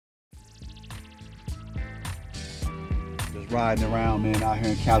riding around, man, out here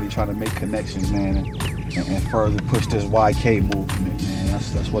in Cali trying to make connections, man, and further push this YK movement, man.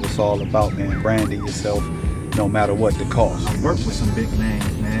 That's what it's all about, man. Branding yourself no matter what the cost. I worked with some big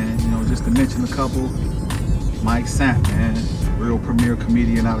names, man. You know, just to mention a couple. Mike Samp, man, real premier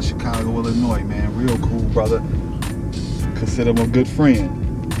comedian out of Chicago, Illinois, man. Real cool brother. Consider him a good friend.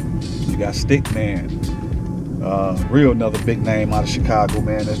 You got Stickman, real another big name out of Chicago,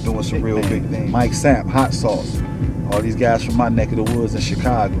 man, that's doing some real big things. Mike Samp, Hot Sauce, all these guys from my neck of the woods in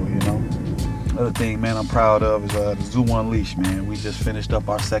Chicago, you know. Other thing, man, I'm proud of is the Zoo Unleashed, man. We just finished up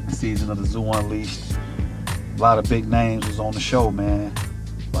our second season of the Zoo Unleashed. A lot of big names was on the show, man.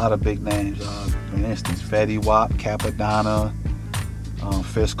 A lot of big names. For instance, Fetty Wap, Capadonna,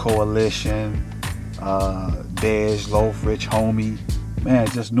 Fist Coalition, Dej Loaf, Rich Homie. Man,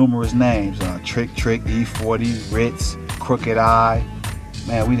 just numerous names. Trick, E40, Ritz, Crooked Eye.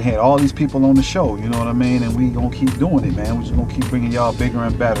 Man, we had all these people on the show, you know what I mean? And we gonna keep doing it, man. We just gonna keep bringing y'all bigger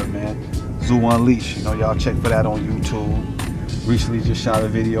and better, man. Zoo Unleashed, you know, y'all check for that on YouTube. Recently just shot a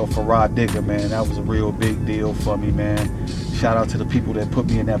video for Rod Digger, man. That was a real big deal for me, man. Shout out to the people that put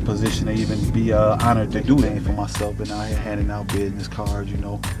me in that position to even be honored to do that for myself. Been out here handing out business cards, you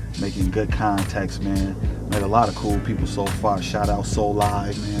know, making good contacts, man. Met a lot of cool people so far. Shout out Soul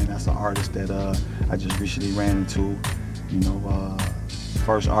Live, man. That's an artist that I just recently ran into. You know,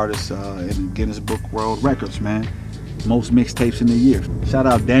 first artist in Guinness Book World Records, man. Most mixtapes in the year. Shout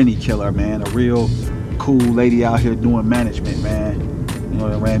out Danny Killer, man. A real cool lady out here doing management, man. You know,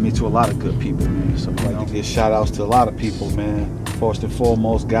 that ran me to a lot of good people, man. So I'd like to give shout outs to a lot of people, man. First and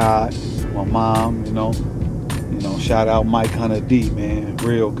foremost, God, my mom, you know. Shout out Mike Hunter D, man.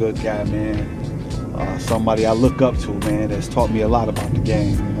 Real good guy, man. Somebody I look up to, man, that's taught me a lot about the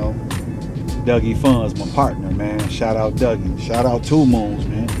game, you know. Dougie Funds, my partner, man. Shout out Dougie. Shout out Two Moons,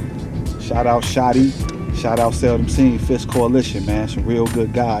 man. Shout out Shotty. Shout out Seldom Seen, Fist Coalition, man. Some real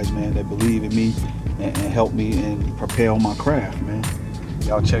good guys, man, that believe in me and help me and prepare on my craft, man.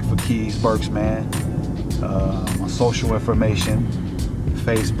 Y'all check for Keys Burks, man. My social information,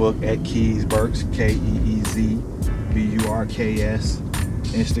 Facebook at Keys Burks, KeezBurks.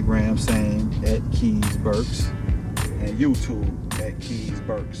 Instagram, same, at Keys Burks. And YouTube at Keys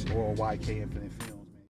Burks or YKinfinitefilms.